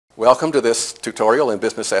Welcome to this tutorial in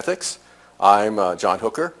business ethics. I'm John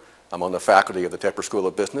Hooker. I'm on the faculty of the Tepper School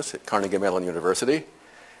of Business at Carnegie Mellon University.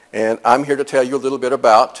 And I'm here to tell you a little bit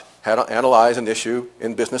about how to analyze an issue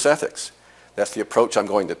in business ethics. That's the approach I'm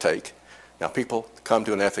going to take. Now, people come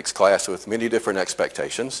to an ethics class with many different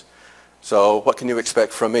expectations. So what can you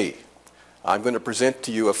expect from me? I'm going to present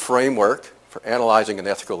to you a framework for analyzing an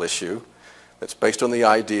ethical issue that's based on the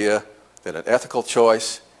idea that an ethical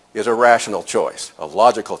choice is a rational choice, a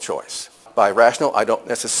logical choice. By rational, I don't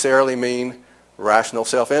necessarily mean rational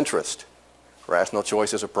self-interest. Rational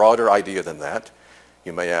choice is a broader idea than that.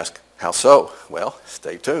 You may ask, how so? Well,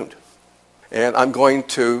 stay tuned. And I'm going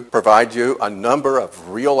to provide you a number of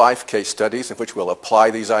real-life case studies in which we'll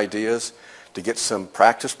apply these ideas to get some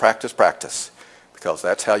practice, because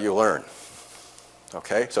that's how you learn.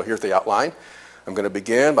 Okay, so here's the outline. I'm going to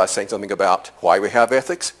begin by saying something about why we have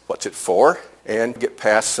ethics, what's it for, and get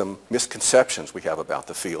past some misconceptions we have about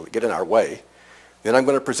the field that get in our way. Then I'm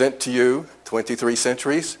going to present to you 23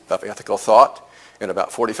 centuries of ethical thought in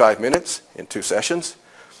about 45 minutes in 2 sessions.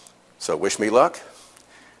 So wish me luck.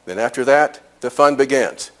 Then after that, the fun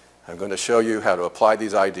begins. I'm going to show you how to apply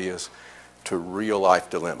these ideas to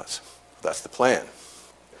real-life dilemmas. That's the plan.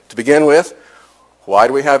 To begin with, why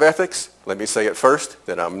do we have ethics? Let me say at first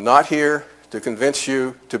that I'm not here to convince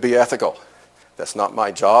you to be ethical. That's not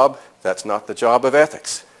my job. That's not the job of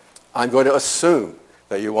ethics. I'm going to assume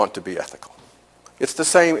that you want to be ethical. It's the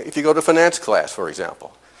same if you go to finance class, for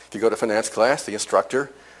example. If you go to finance class, the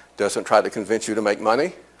instructor doesn't try to convince you to make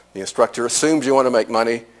money. The instructor assumes you want to make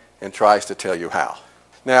money and tries to tell you how.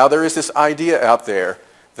 Now, there is this idea out there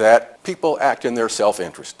that people act in their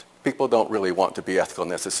self-interest. People don't really want to be ethical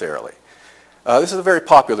necessarily. This is a very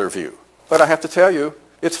popular view, but I have to tell you,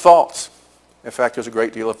 it's false. In fact, there's a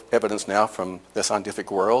great deal of evidence now from the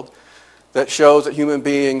scientific world that shows that human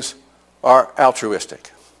beings are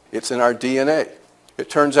altruistic. It's in our DNA. It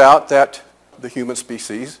turns out that the human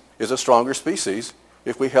species is a stronger species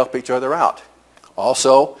if we help each other out.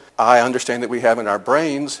 Also, I understand that we have in our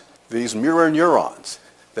brains these mirror neurons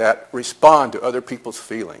that respond to other people's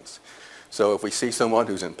feelings. So if we see someone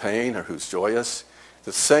who's in pain or who's joyous,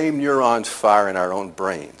 the same neurons fire in our own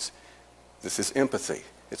brains. This is empathy.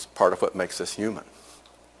 It's part of what makes us human.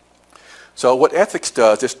 So what ethics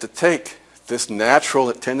does is to take this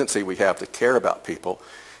natural tendency we have to care about people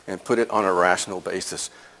and put it on a rational basis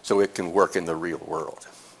so it can work in the real world.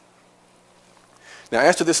 Now,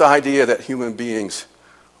 as to this idea that human beings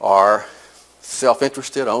are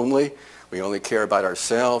self-interested only, we only care about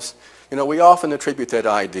ourselves, we often attribute that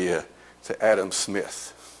idea to Adam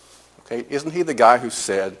Smith. Okay? Isn't he the guy who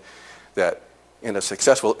said that in a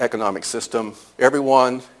successful economic system,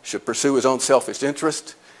 everyone should pursue his own selfish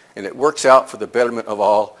interest, and it works out for the betterment of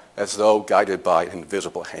all as though guided by an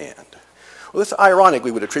invisible hand? Well, it's ironic we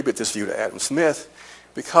would attribute this view to Adam Smith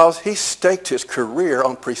because he staked his career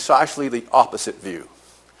on precisely the opposite view.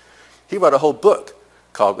 He wrote a whole book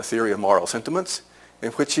called The Theory of Moral Sentiments,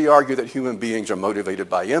 in which he argued that human beings are motivated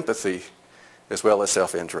by empathy as well as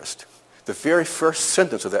self-interest. The very first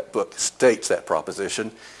sentence of that book states that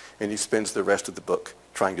proposition, and he spends the rest of the book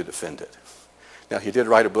trying to defend it. Now, he did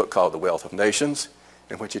write a book called The Wealth of Nations,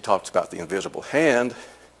 in which he talks about the invisible hand,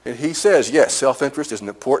 and he says, yes, self-interest is an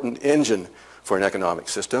important engine for an economic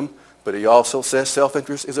system, but he also says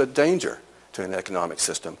self-interest is a danger to an economic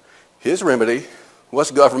system. His remedy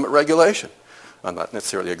was government regulation. I'm not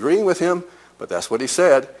necessarily agreeing with him, but that's what he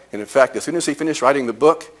said. And in fact, as soon as he finished writing the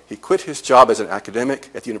book, he quit his job as an academic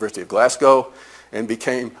at the University of Glasgow and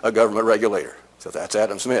became a government regulator. So that's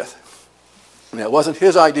Adam Smith. Now, it wasn't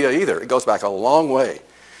his idea either. It goes back a long way.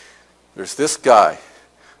 There's this guy,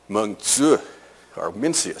 Meng Tzu, or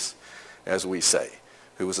Mencius, as we say,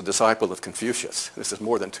 who was a disciple of Confucius. This is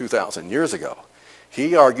more than 2,000 years ago.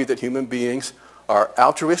 He argued that human beings are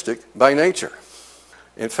altruistic by nature.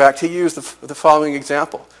 In fact, he used the following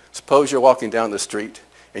example. Suppose you're walking down the street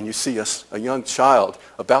and you see a young child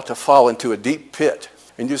about to fall into a deep pit,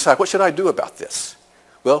 and you decide, what should I do about this?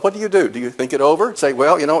 Well, what do? Do you think it over? Say,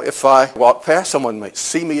 well, if I walk past, someone may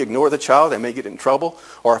see me ignore the child, I may get in trouble.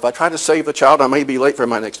 Or if I try to save the child, I may be late for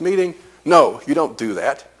my next meeting. No, you don't do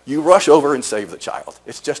that. You rush over and save the child.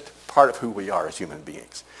 It's just part of who we are as human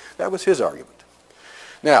beings. That was his argument.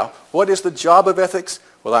 Now, what is the job of ethics?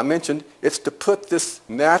 Well, I mentioned it's to put this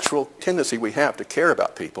natural tendency we have to care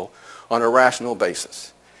about people on a rational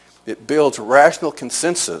basis. It builds rational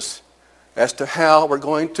consensus as to how we're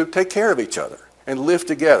going to take care of each other and live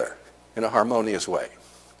together in a harmonious way.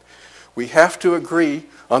 We have to agree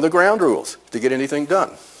on the ground rules to get anything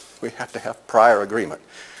done. We have to have prior agreement.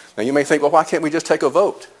 Now, you may think, well, why can't we just take a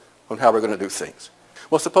vote on how we're going to do things?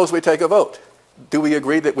 Well, suppose we take a vote. do we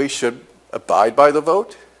agree that we should abide by the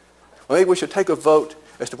vote? Well, maybe we should take a vote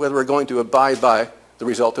as to whether we're going to abide by the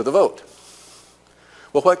result of the vote.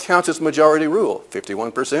 Well, what counts as majority rule?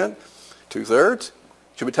 51%? 2/3?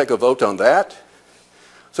 Should we take a vote on that?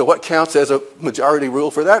 So what counts as a majority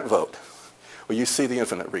rule for that vote? Well, you see the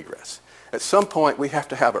infinite regress. At some point, we have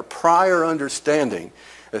to have a prior understanding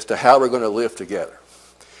as to how we're going to live together.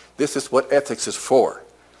 This is what ethics is for,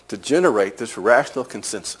 to generate this rational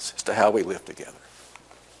consensus as to how we live together.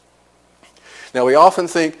 Now, we often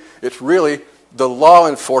think it's really the law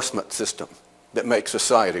enforcement system that makes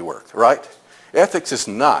society work, right? Ethics is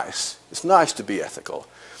nice. It's nice to be ethical.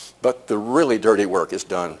 But the really dirty work is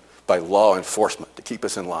done by law enforcement to keep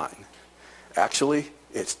us in line. Actually,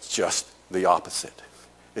 it's just the opposite.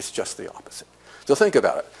 It's just the opposite. So think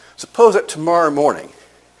about it. Suppose that tomorrow morning,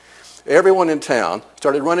 everyone in town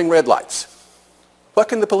started running red lights. What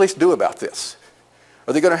can the police do about this?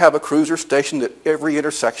 Are they going to have a cruiser stationed at every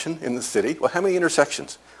intersection in the city? Well, how many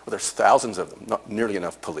intersections? Well, there's thousands of them, not nearly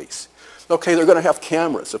enough police. Okay, they're going to have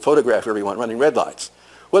cameras to photograph everyone running red lights.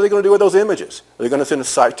 What are they going to do with those images? Are they going to send a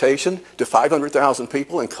citation to 500,000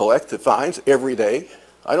 people and collect the fines every day?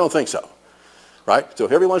 I don't think so. Right? So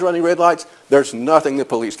if everyone's running red lights, there's nothing the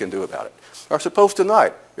police can do about it. Or suppose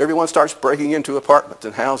tonight, everyone starts breaking into apartments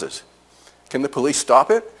and houses. Can the police stop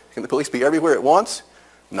it? Can the police be everywhere at once?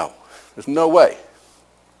 No. There's no way.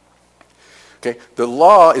 Okay? The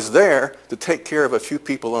law is there to take care of a few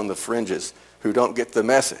people on the fringes who don't get the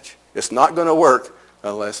message. It's not going to work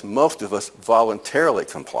unless most of us voluntarily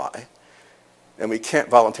comply. And we can't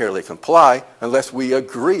voluntarily comply unless we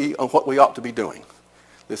agree on what we ought to be doing.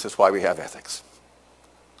 This is why we have ethics,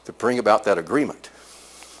 to bring about that agreement.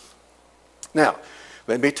 Now,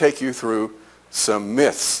 let me take you through some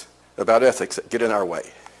myths about ethics that get in our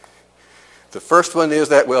way. The first one is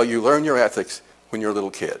that, well, you learn your ethics when you're a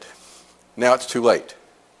little kid. Now it's too late.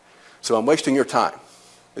 So I'm wasting your time.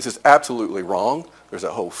 This is absolutely wrong. There's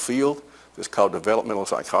a whole field that's called developmental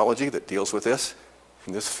psychology that deals with this.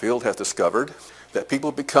 And this field has discovered that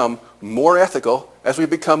people become more ethical as we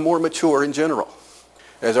become more mature in general.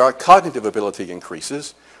 As our cognitive ability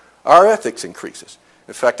increases, our ethics increases.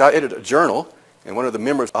 In fact, I edit a journal, and one of the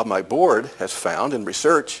members of my board has found in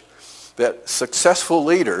research that successful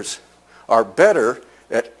leaders are better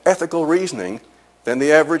at ethical reasoning than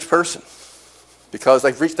the average person, because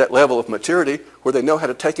they've reached that level of maturity where they know how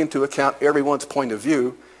to take into account everyone's point of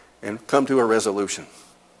view and come to a resolution.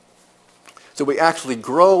 So we actually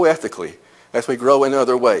grow ethically as we grow in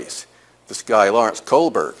other ways. This guy, Lawrence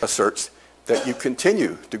Kohlberg, asserts that you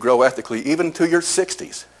continue to grow ethically even to your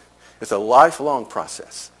 60s. It's a lifelong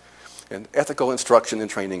process. And ethical instruction and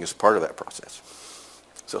training is part of that process.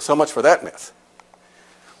 So much for that myth.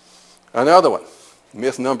 Another one,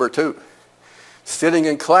 myth number 2. Sitting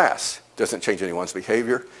in class doesn't change anyone's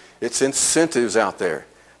behavior. It's incentives out there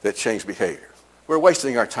that change behavior. We're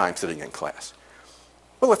wasting our time sitting in class.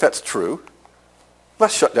 Well, if that's true,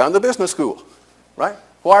 let's shut down the business school, right?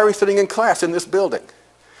 Why are we sitting in class in this building?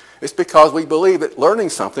 It's because we believe that learning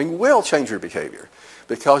something will change your behavior,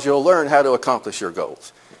 because you'll learn how to accomplish your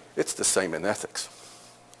goals. It's the same in ethics.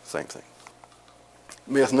 Same thing.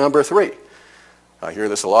 Myth number 3. I hear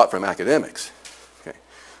this a lot from academics. Okay.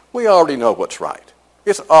 We already know what's right.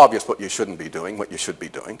 It's obvious what you shouldn't be doing, what you should be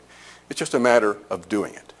doing. It's just a matter of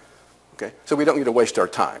doing it. Okay? So we don't need to waste our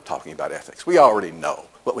time talking about ethics. We already know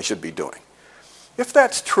what we should be doing. If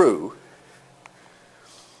that's true,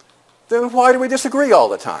 then why do we disagree all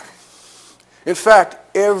the time? In fact,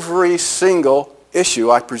 every single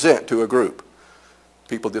issue I present to a group,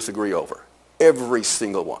 people disagree over. Every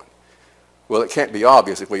single one. Well, it can't be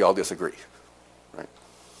obvious if we all disagree. Right?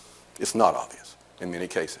 It's not obvious in many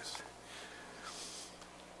cases.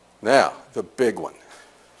 Now, the big one.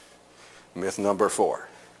 Myth number 4.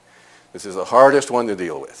 This is the hardest one to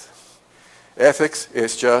deal with. Ethics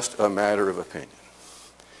is just a matter of opinion.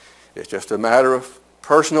 It's just a matter of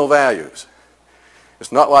personal values.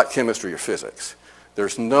 It's not like chemistry or physics.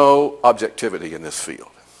 There's no objectivity in this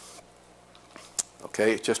field.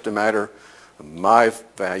 Okay? It's just a matter of my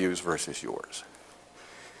values versus yours.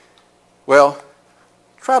 Well,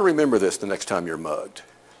 try to remember this the next time you're mugged.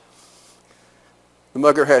 The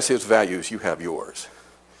mugger has his values, you have yours.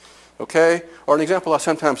 Okay? Or an example I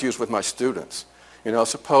sometimes use with my students. You know,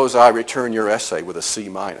 suppose I return your essay with a C-.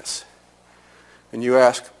 And you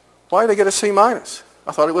ask, why did I get a C-?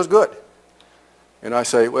 I thought it was good. And I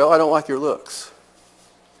say, well, I don't like your looks.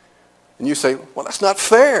 And you say, well, that's not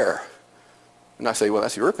fair. And I say, well,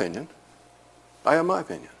 that's your opinion. I have my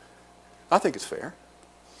opinion. I think it's fair.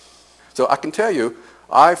 So I can tell you,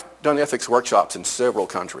 I've done ethics workshops in several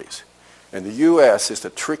countries. And the U.S. is the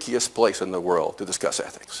trickiest place in the world to discuss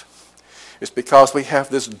ethics. It's because we have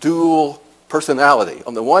this dual personality.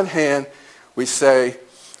 On the one hand, we say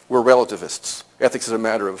we're relativists. Ethics is a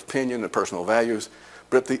matter of opinion and personal values.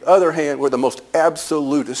 But at the other hand, we're the most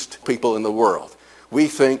absolutist people in the world. We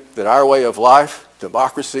think that our way of life,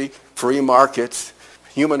 democracy, free markets,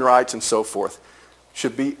 human rights, and so forth,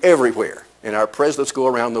 should be everywhere. And our presidents go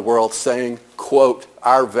around the world saying, quote,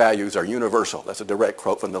 our values are universal. That's a direct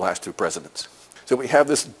quote from the last two presidents. So we have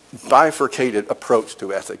this bifurcated approach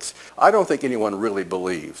to ethics. I don't think anyone really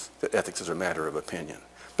believes that ethics is a matter of opinion.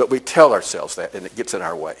 But we tell ourselves that, and it gets in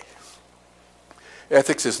our way.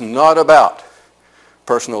 Ethics is not about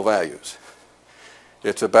personal values.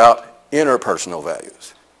 It's about interpersonal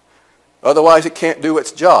values. Otherwise, it can't do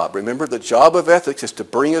its job. Remember, the job of ethics is to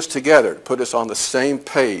bring us together, to put us on the same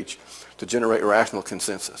page, to generate rational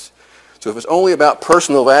consensus. So if it's only about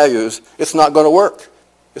personal values, it's not going to work.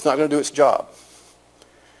 It's not going to do its job.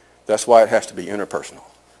 That's why it has to be interpersonal.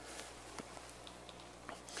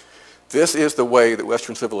 This is the way that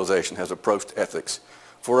Western civilization has approached ethics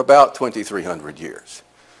for about 2,300 years.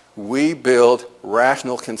 We build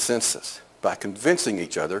rational consensus by convincing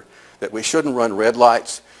each other that we shouldn't run red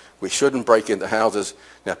lights, we shouldn't break into houses.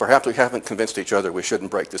 Now, perhaps we haven't convinced each other we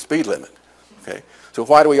shouldn't break the speed limit. Okay? So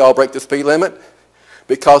why do we all break the speed limit?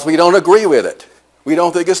 Because we don't agree with it. We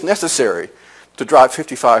don't think it's necessary to drive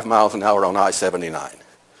 55 miles an hour on I-79.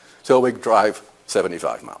 So we drive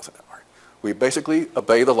 75 miles an hour. We basically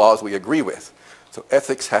obey the laws we agree with. So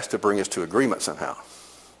ethics has to bring us to agreement somehow.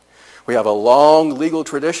 We have a long legal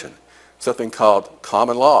tradition, something called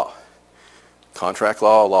common law, contract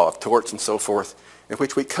law, law of torts, and so forth, in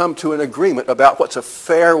which we come to an agreement about what's a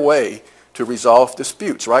fair way to resolve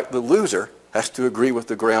disputes, right? The loser has to agree with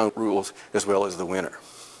the ground rules as well as the winner.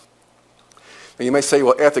 Now you may say,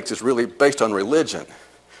 well, ethics is really based on religion.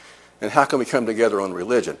 And how can we come together on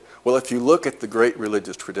religion? Well, if you look at the great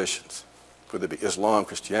religious traditions, whether it be Islam,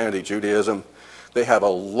 Christianity, Judaism, they have a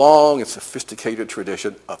long and sophisticated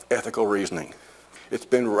tradition of ethical reasoning. It's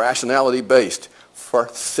been rationality-based for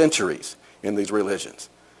centuries in these religions.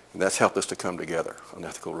 And that's helped us to come together on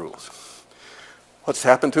ethical rules. What's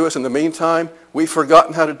happened to us in the meantime? We've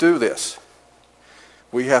forgotten how to do this.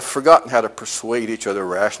 We have forgotten how to persuade each other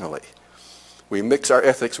rationally. We mix our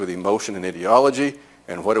ethics with emotion and ideology,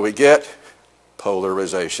 and what do we get?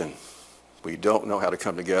 Polarization. We don't know how to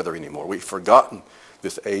come together anymore. We've forgotten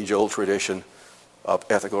this age-old tradition of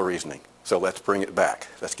ethical reasoning. So let's bring it back.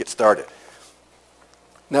 Let's get started.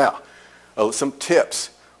 Now, some tips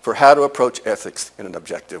for how to approach ethics in an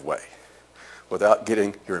objective way without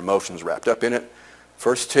getting your emotions wrapped up in it.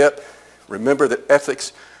 First tip, remember that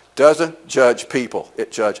ethics doesn't judge people,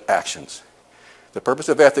 it judges actions. The purpose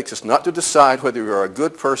of ethics is not to decide whether you're a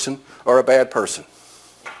good person or a bad person.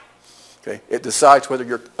 Okay? It decides whether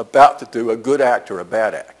you're about to do a good act or a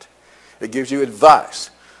bad act. It gives you advice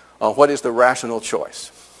on what is the rational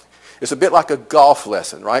choice. It's a bit like a golf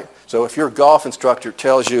lesson, right? So if your golf instructor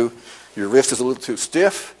tells you your wrist is a little too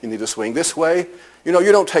stiff, you need to swing this way, you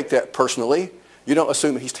don't take that personally. You don't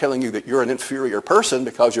assume he's telling you that you're an inferior person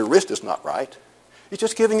because your wrist is not right. He's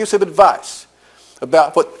just giving you some advice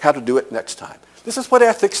about how to do it next time. This is what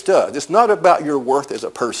ethics does. It's not about your worth as a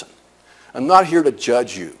person. I'm not here to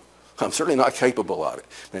judge you. I'm certainly not capable of it.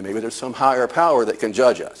 Maybe there's some higher power that can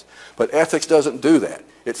judge us. But ethics doesn't do that.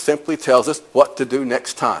 It simply tells us what to do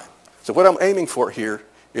next time. So what I'm aiming for here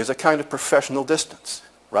is a kind of professional distance,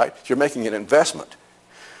 right? You're making an investment.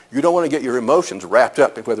 You don't want to get your emotions wrapped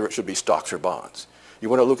up in whether it should be stocks or bonds. You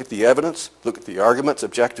want to look at the evidence, look at the arguments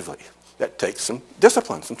objectively. That takes some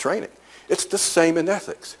discipline, some training. It's the same in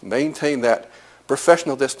ethics. Maintain that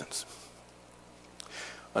professional distance.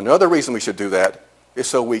 Another reason we should do that is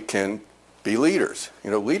so we can be leaders.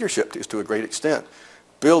 Leadership is to a great extent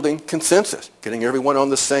building consensus, getting everyone on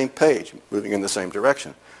the same page, moving in the same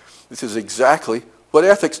direction. This is exactly what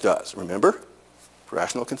ethics does, remember?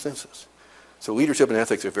 Rational consensus. So leadership and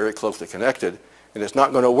ethics are very closely connected, and it's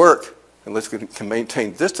not going to work unless we can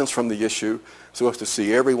maintain distance from the issue so as to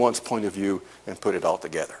see everyone's point of view and put it all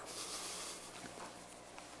together.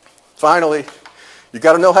 Finally, you've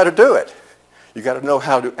got to know how to do it. You've got to know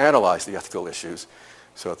how to analyze the ethical issues.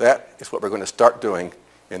 So that is what we're going to start doing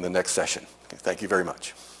in the next session. Okay, thank you very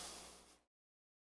much.